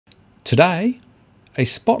Today, a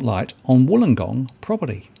spotlight on Wollongong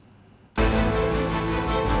property.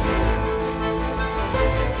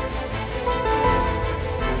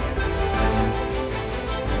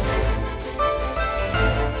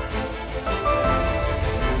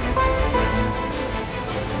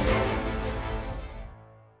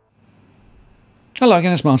 Hello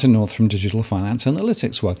again, it's Martin North from Digital Finance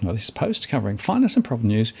Analytics. Welcome to this post covering finance and property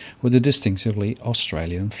news with a distinctively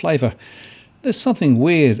Australian flavour. There's something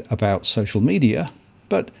weird about social media,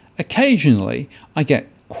 but occasionally I get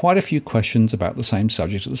quite a few questions about the same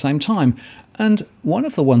subject at the same time. And one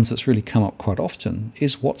of the ones that's really come up quite often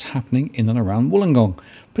is what's happening in and around Wollongong,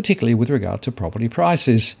 particularly with regard to property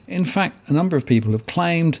prices. In fact, a number of people have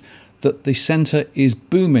claimed that the centre is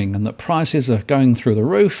booming and that prices are going through the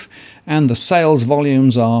roof and the sales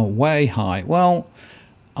volumes are way high. Well,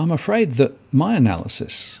 I'm afraid that my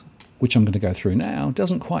analysis, which I'm going to go through now,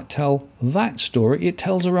 doesn't quite tell that story. It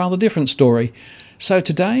tells a rather different story. So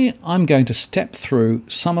today I'm going to step through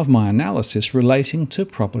some of my analysis relating to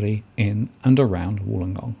property in and around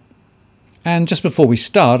Wollongong. And just before we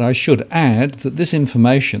start, I should add that this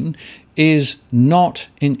information is not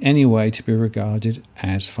in any way to be regarded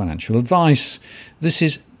as financial advice. This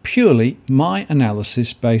is purely my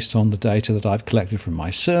analysis based on the data that I've collected from my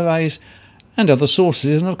surveys and other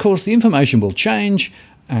sources. And of course, the information will change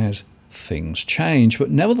as things change.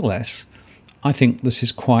 But nevertheless, I think this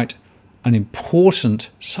is quite an important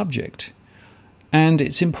subject. And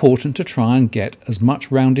it's important to try and get as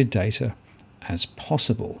much rounded data as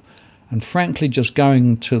possible. And frankly, just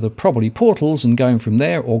going to the property portals and going from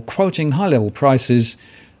there or quoting high-level prices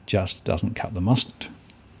just doesn't cut the mustard.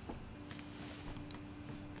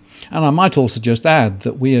 And I might also just add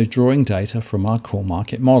that we are drawing data from our core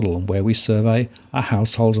market model and where we survey our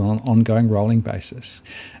households on an ongoing rolling basis.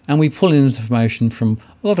 And we pull in information from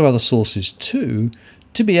a lot of other sources too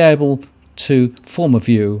to be able to form a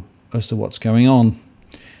view as to what's going on.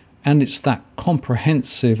 And it's that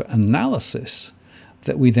comprehensive analysis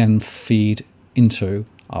that we then feed into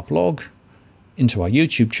our blog, into our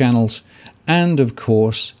YouTube channels, and of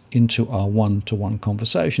course into our one-to-one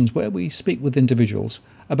conversations where we speak with individuals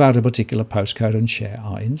about a particular postcode and share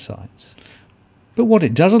our insights. But what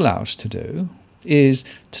it does allow us to do is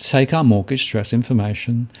to take our mortgage stress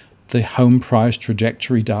information, the home price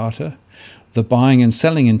trajectory data, the buying and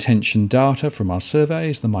selling intention data from our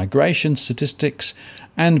surveys, the migration statistics,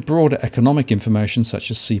 and broader economic information such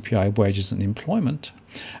as CPI, wages and employment,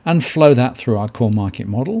 and flow that through our core market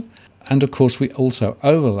model. And of course, we also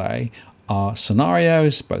overlay our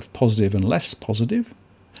scenarios, both positive and less positive,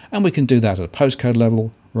 and we can do that at a postcode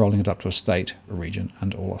level, rolling it up to a state, a region,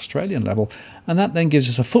 and all Australian level. And that then gives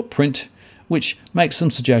us a footprint which makes some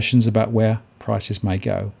suggestions about where prices may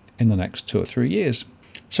go in the next 2 or 3 years.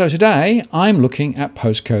 So today I'm looking at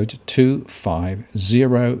postcode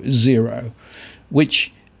 2500,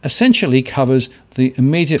 which essentially covers the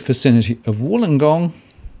immediate vicinity of Wollongong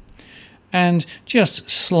and just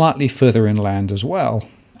slightly further inland as well.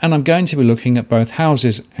 And I'm going to be looking at both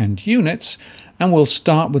houses and units, and we'll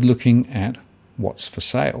start with looking at what's for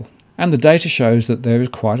sale. And the data shows that there is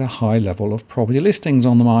quite a high level of property listings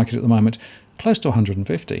on the market at the moment, close to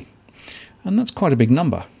 150. And that's quite a big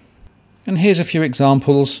number. And here's a few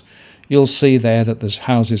examples. You'll see there that there's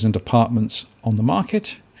houses and apartments on the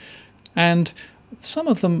market, and some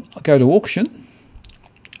of them go to auction,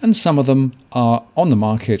 and some of them are on the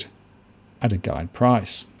market at a guide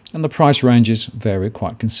price. And the price ranges vary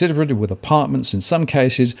quite considerably, with apartments in some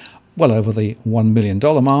cases well over the $1 million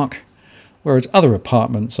mark, whereas other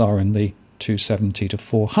apartments are in the $270 to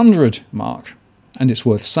 $400 mark. And it's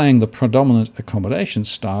worth saying the predominant accommodation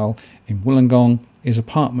style in Wollongong is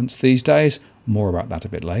apartments these days. More about that a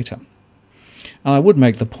bit later. And I would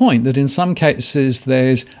make the point that in some cases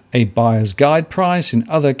there's a buyer's guide price, in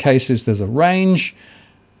other cases there's a range,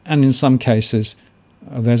 and in some cases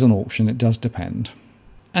there's an auction. It does depend.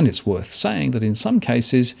 And it's worth saying that in some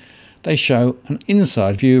cases they show an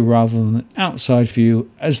inside view rather than an outside view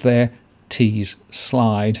as their T's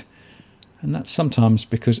slide. And that's sometimes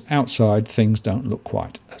because outside things don't look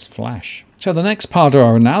quite as flash. So the next part of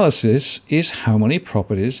our analysis is how many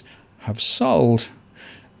properties have sold.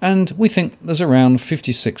 And we think there's around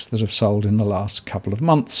 56 that have sold in the last couple of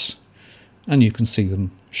months. And you can see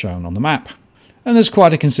them shown on the map. And there's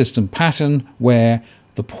quite a consistent pattern where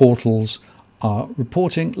the portals are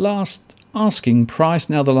reporting last asking price.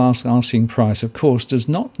 Now, the last asking price, of course, does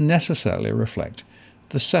not necessarily reflect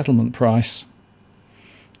the settlement price.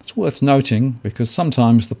 It's worth noting because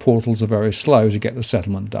sometimes the portals are very slow to get the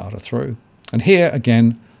settlement data through. And here,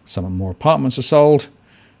 again, some more apartments are sold,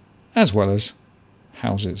 as well as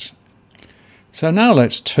houses. So now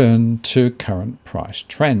let's turn to current price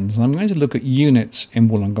trends. And I'm going to look at units in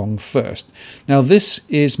Wollongong first. Now this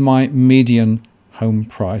is my median home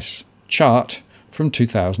price chart from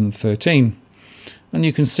 2013. And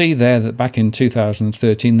you can see there that back in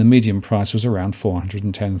 2013 the median price was around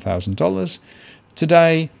 $410,000.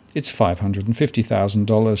 Today it's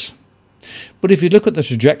 $550,000. But if you look at the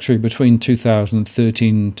trajectory between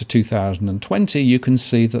 2013 to 2020, you can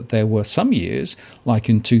see that there were some years, like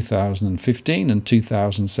in 2015 and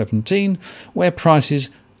 2017, where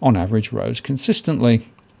prices on average rose consistently,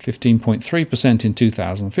 15.3% in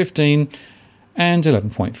 2015 and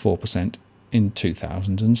 11.4% in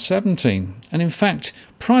 2017. And in fact,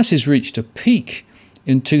 prices reached a peak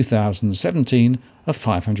in 2017 of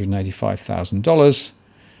 $585,000.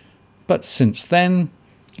 But since then,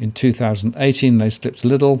 in 2018 they slipped a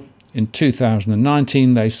little, in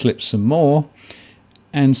 2019 they slipped some more,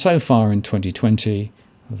 and so far in 2020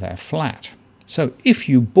 they're flat. So if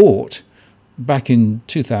you bought back in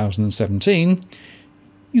 2017,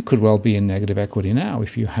 you could well be in negative equity now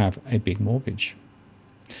if you have a big mortgage.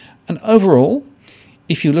 And overall,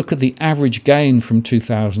 if you look at the average gain from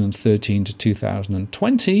 2013 to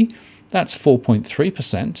 2020, that's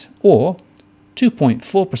 4.3%, or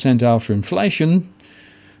 2.4% after inflation,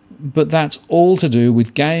 but that's all to do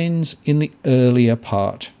with gains in the earlier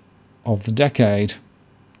part of the decade.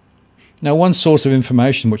 Now, one source of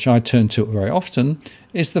information which I turn to very often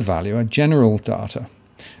is the Valuer General data,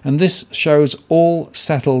 and this shows all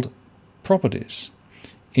settled properties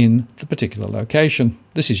in the particular location.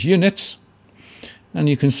 This is units, and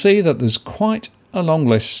you can see that there's quite a long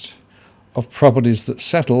list of properties that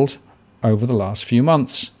settled over the last few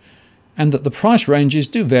months, and that the price ranges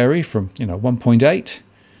do vary from 1.8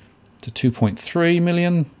 to 2.3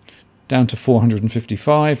 million, down to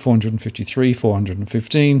 455, 453,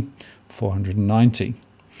 415, 490.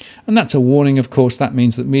 And that's a warning, of course. That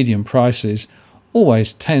means that median prices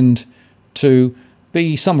always tend to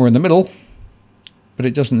be somewhere in the middle, but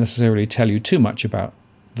it doesn't necessarily tell you too much about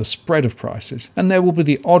the spread of prices. And there will be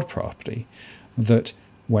the odd property that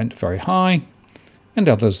went very high and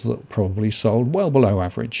others that probably sold well below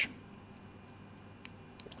average.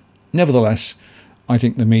 Nevertheless, I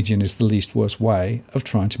think the median is the least worst way of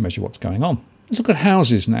trying to measure what's going on. Let's look at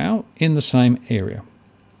houses now in the same area.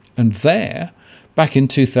 And there, back in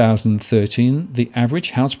 2013, the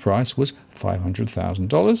average house price was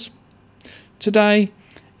 $500,000. Today,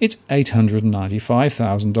 it's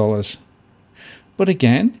 $895,000. But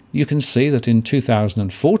again, you can see that in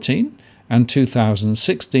 2014 and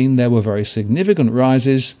 2016, there were very significant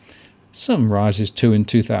rises. Some rises too in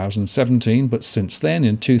 2017, but since then,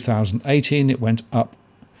 in 2018, it went up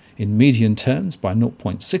in median terms by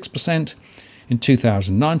 0.6%, in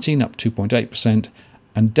 2019 up 2.8%,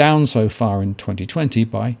 and down so far in 2020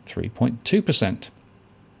 by 3.2%.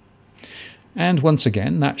 And once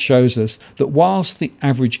again, that shows us that whilst the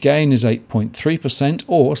average gain is 8.3%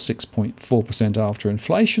 or 6.4% after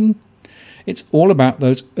inflation, it's all about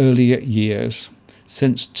those earlier years.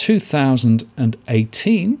 Since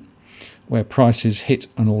 2018, where prices hit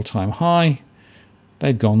an all-time high,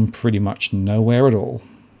 they've gone pretty much nowhere at all.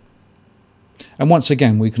 And once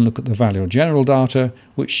again, we can look at the Valuer General data,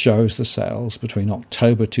 which shows the sales between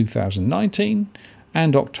October 2019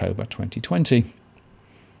 and October 2020.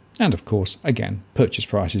 And of course, again, purchase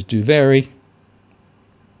prices do vary,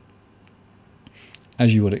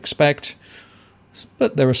 as you would expect,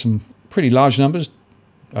 but there are some pretty large numbers,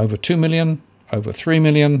 over 2 million, over 3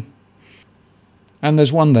 million, and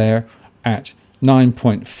there's one there at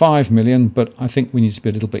 9.5 million, but I think we need to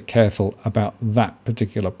be a little bit careful about that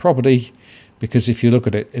particular property, because if you look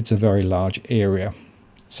at it, it's a very large area.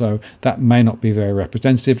 So that may not be very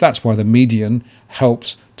representative. That's why the median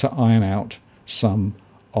helps to iron out some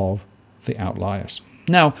of the outliers.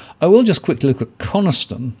 Now, I will just quickly look at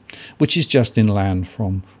Coniston, which is just inland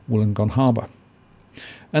from Wollongong Harbour.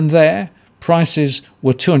 And there, prices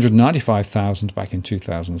were $295,000 back in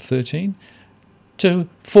 2013 to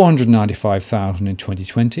 $495,000 in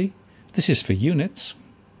 2020. This is for units.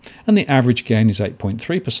 And the average gain is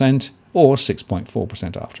 8.3% or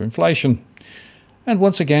 6.4% after inflation. And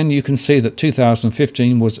once again, you can see that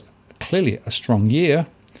 2015 was clearly a strong year,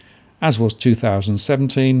 as was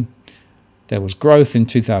 2017. There was growth in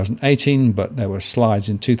 2018, but there were slides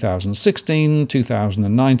in 2016,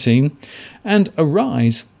 2019, and a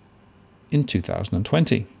rise in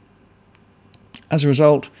 2020. As a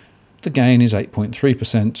result, the gain is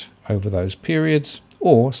 8.3% over those periods,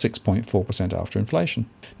 or 6.4% after inflation.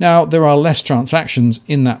 Now, there are less transactions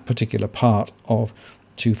in that particular part of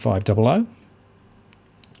 2500,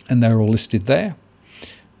 and they're all listed there.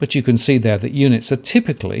 But you can see there that units are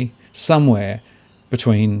typically somewhere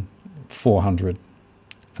between 400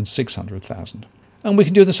 and 600,000. And we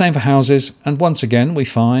can do the same for houses. And once again, we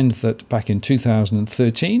find that back in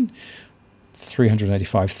 2013,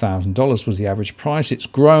 $385,000 was the average price. It's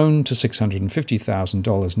grown to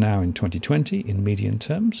 $650,000 now in 2020 in median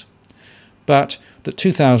terms. But that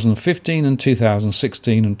 2015 and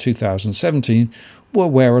 2016 and 2017 were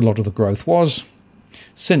where a lot of the growth was.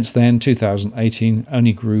 Since then, 2018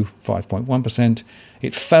 only grew 5.1%.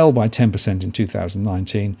 It fell by 10% in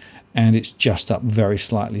 2019, and it's just up very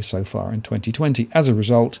slightly so far in 2020. As a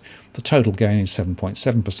result, the total gain is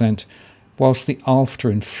 7.7%, whilst the after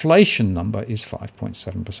inflation number is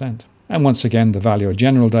 5.7%. And once again, the Valuer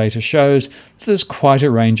General data shows that there's quite a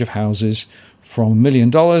range of houses from $1 million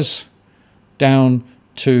down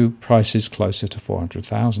to prices closer to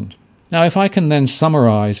 400,000. Now, if I can then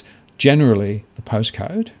summarize generally the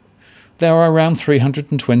postcode, there are around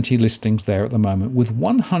 320 listings there at the moment, with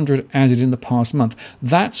 100 added in the past month.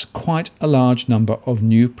 That's quite a large number of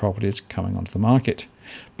new properties coming onto the market.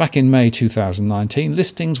 Back in May 2019,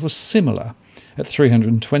 listings were similar at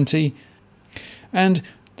 320, and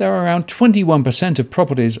there are around 21% of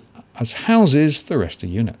properties as houses, the rest are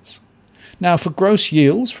units. Now, for gross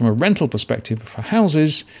yields from a rental perspective for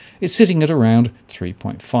houses, it's sitting at around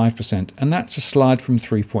 3.5%, and that's a slide from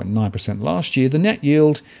 3.9% last year. The net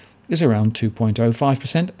yield is around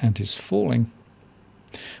 2.05% and is falling,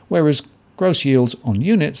 whereas gross yields on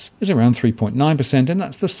units is around 3.9%, and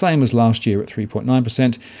that's the same as last year at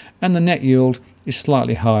 3.9%, and the net yield is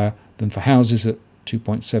slightly higher than for houses at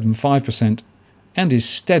 2.75% and is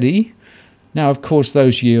steady. Now, of course,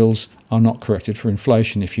 those yields are not corrected for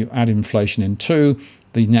inflation. If you add inflation in too,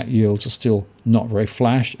 the net yields are still not very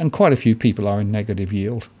flash, and quite a few people are in negative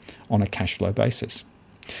yield on a cash flow basis.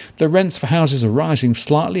 The rents for houses are rising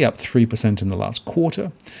slightly, up 3% in the last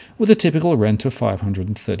quarter, with a typical rent of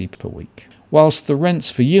 $530 per week, whilst the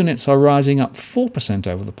rents for units are rising up 4%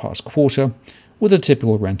 over the past quarter, with a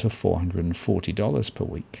typical rent of $440 per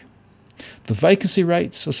week. The vacancy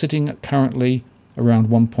rates are sitting at currently around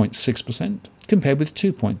 1.6%, compared with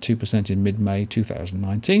 2.2% in mid-May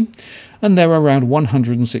 2019, and there are around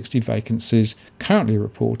 160 vacancies currently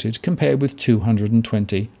reported, compared with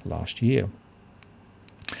 220 last year.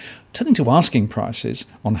 Turning to asking prices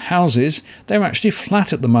on houses, they're actually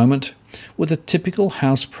flat at the moment, with a typical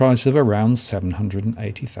house price of around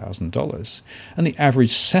 $780,000, and the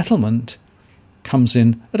average settlement comes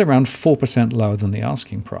in at around 4% lower than the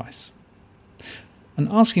asking price. And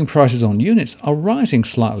asking prices on units are rising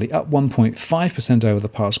slightly, up 1.5% over the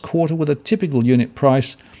past quarter, with a typical unit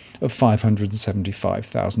price of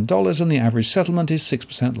 $575,000, and the average settlement is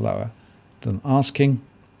 6% lower than asking,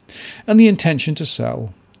 and the intention to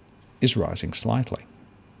sell is rising slightly.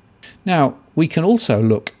 Now, we can also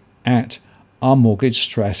look at our mortgage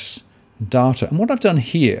stress data, and what I've done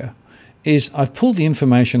here is I've pulled the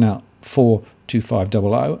information out for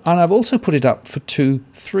 2500, and I've also put it up for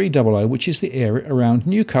 2300, which is the area around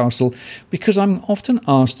Newcastle, because I'm often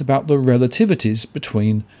asked about the relativities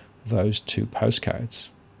between those two postcodes.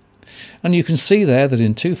 And you can see there that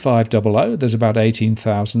in 2500 there's about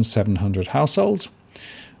 18,700 households.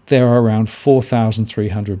 There are around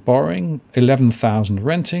 4,300 borrowing, 11,000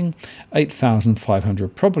 renting,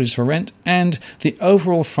 8,500 properties for rent, and the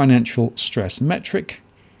overall financial stress metric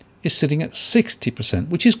is sitting at 60%,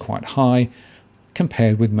 which is quite high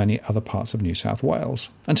compared with many other parts of New South Wales.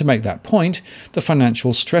 And to make that point, the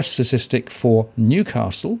financial stress statistic for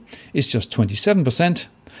Newcastle is just 27%,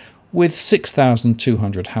 with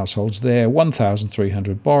 6,200 households there,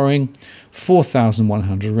 1,300 borrowing,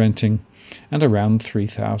 4,100 renting, and around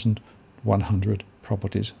 3,100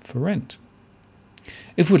 properties for rent.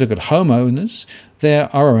 If we look at homeowners,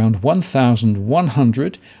 there are around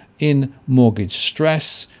 1,100 in mortgage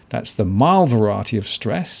stress, that's the mild variety of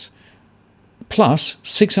stress, plus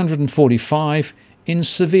 645 in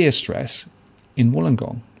severe stress in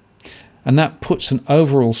Wollongong. And that puts an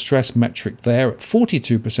overall stress metric there at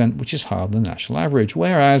 42%, which is higher than the national average.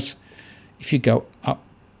 Whereas if you go up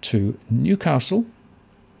to Newcastle,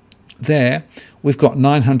 there we've got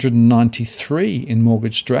 993 in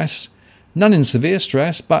mortgage stress, none in severe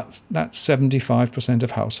stress, but that's 75%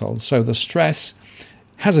 of households. So the stress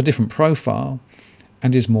has a different profile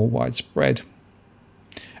and is more widespread.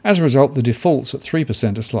 As a result, the defaults at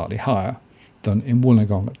 3% are slightly higher than in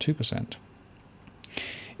Wollongong at 2%.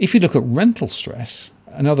 If you look at rental stress,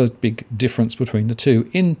 another big difference between the two,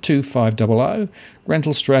 in 2500,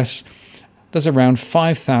 rental stress, there's around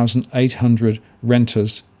 5,800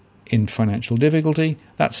 renters in financial difficulty,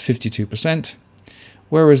 that's 52%,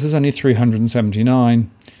 whereas there's only 379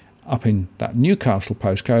 up in that Newcastle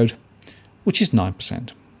postcode, which is 9%.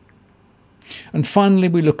 And finally,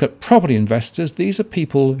 we look at property investors. These are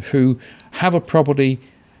people who have a property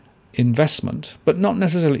investment, but not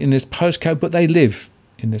necessarily in this postcode, but they live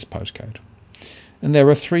in this postcode. And there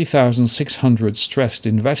are 3,600 stressed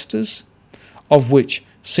investors, of which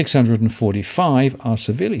 645 are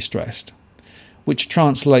severely stressed, which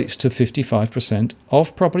translates to 55%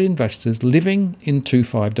 of property investors living in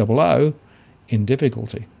 2500 in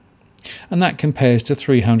difficulty. And that compares to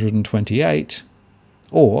 328,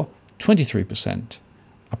 or 23%,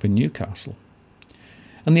 up in Newcastle.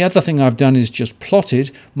 And the other thing I've done is just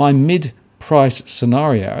plotted my mid-price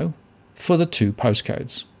scenario for the two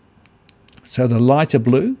postcodes. So the lighter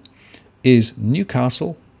blue is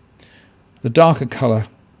Newcastle, the darker colour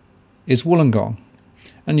is Wollongong.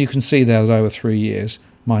 And you can see there that over 3 years,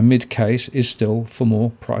 my mid case is still for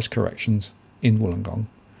more price corrections in Wollongong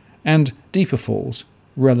and deeper falls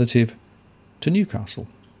relative to Newcastle.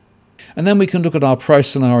 And then we can look at our price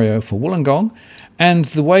scenario for Wollongong. And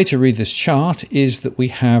the way to read this chart is that we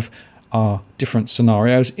have our different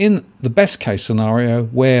scenarios. In the best case scenario,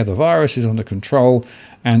 where the virus is under control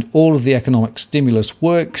and all of the economic stimulus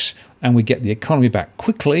works and we get the economy back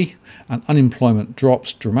quickly and unemployment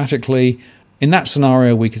drops dramatically, in that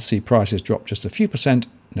scenario we could see prices drop just a few percent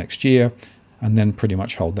next year and then pretty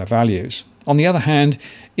much hold their values. On the other hand,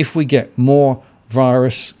 if we get more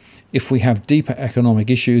virus, if we have deeper economic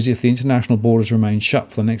issues, if the international borders remain shut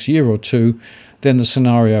for the next year or two, then the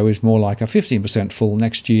scenario is more like a 15% fall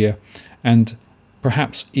next year and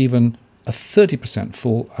perhaps even a 30%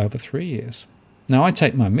 fall over 3 years. Now I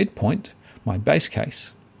take my midpoint, my base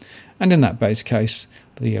case, and in that base case,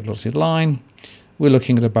 the dotted line, we're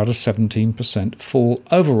looking at about a 17% fall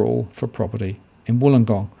overall for property in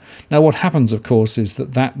Wollongong. Now what happens, of course, is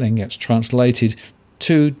that that then gets translated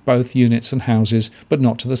to both units and houses, but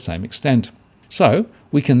not to the same extent. So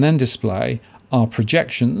we can then display our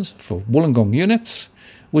projections for Wollongong units,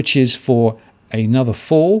 which is for another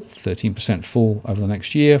fall, 13% fall over the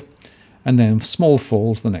next year, and then small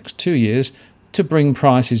falls the next 2 years to bring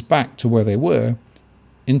prices back to where they were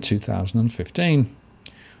in 2015.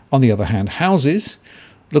 On the other hand, houses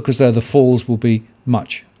look as though the falls will be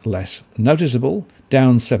much less noticeable,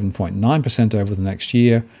 down 7.9% over the next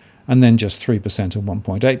year, and then just 3% or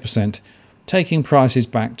 1.8%, taking prices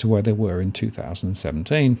back to where they were in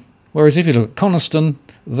 2017. Whereas if you look at Coniston,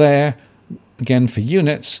 there, again for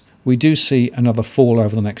units, we do see another fall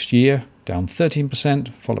over the next year, down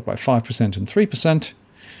 13%, followed by 5% and 3%,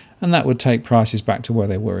 and that would take prices back to where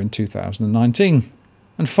they were in 2019.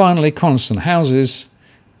 And finally, Coniston Houses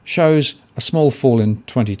shows a small fall in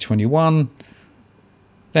 2021,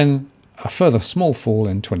 then a further small fall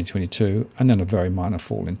in 2022, and then a very minor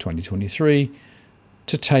fall in 2023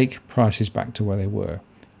 to take prices back to where they were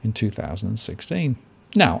in 2016.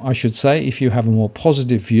 Now, I should say, if you have a more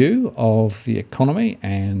positive view of the economy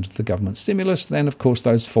and the government stimulus, then of course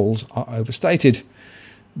those falls are overstated.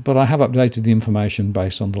 But I have updated the information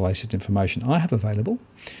based on the latest information I have available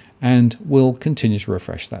and will continue to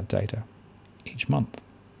refresh that data each month.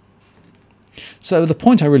 So the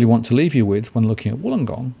point I really want to leave you with when looking at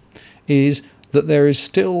Wollongong is that there is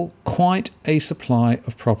still quite a supply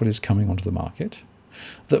of properties coming onto the market,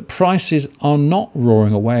 that prices are not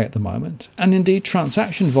roaring away at the moment, and indeed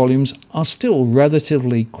transaction volumes are still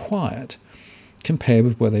relatively quiet compared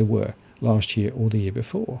with where they were last year or the year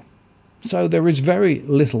before. So there is very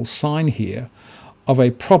little sign here of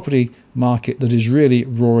a property market that is really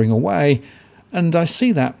roaring away, and I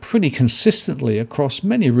see that pretty consistently across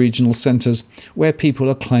many regional centres where people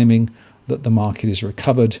are claiming that the market is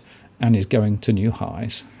recovered and is going to new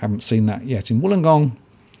highs. Haven't seen that yet in Wollongong,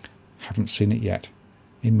 haven't seen it yet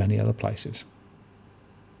in many other places.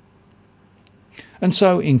 And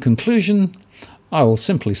so in conclusion, I will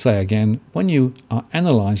simply say again, when you are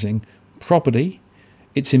analysing property,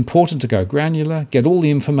 it's important to go granular, get all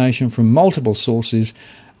the information from multiple sources,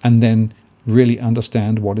 and then really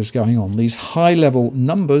understand what is going on. These high-level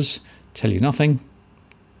numbers tell you nothing,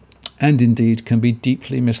 and indeed can be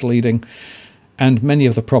deeply misleading. And many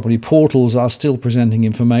of the property portals are still presenting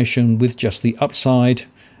information with just the upside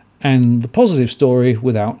and the positive story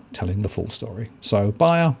without telling the full story. So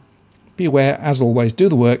buyer, beware, as always, do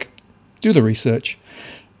the work, do the research,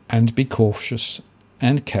 and be cautious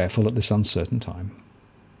and careful at this uncertain time.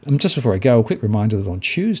 And just before I go, a quick reminder that on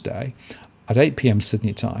Tuesday at 8 p.m.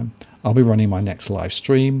 Sydney time, I'll be running my next live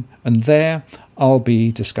stream, and there I'll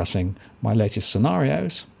be discussing my latest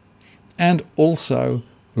scenarios and also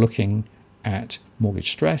looking at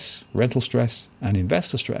mortgage stress, rental stress, and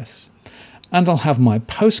investor stress. And I'll have my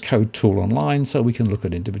postcode tool online so we can look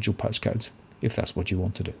at individual postcodes if that's what you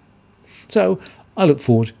want to do. So I look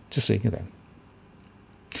forward to seeing you then.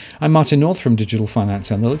 I'm Martin North from Digital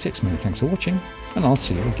Finance Analytics. Many thanks for watching, and I'll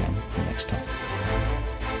see you again next time.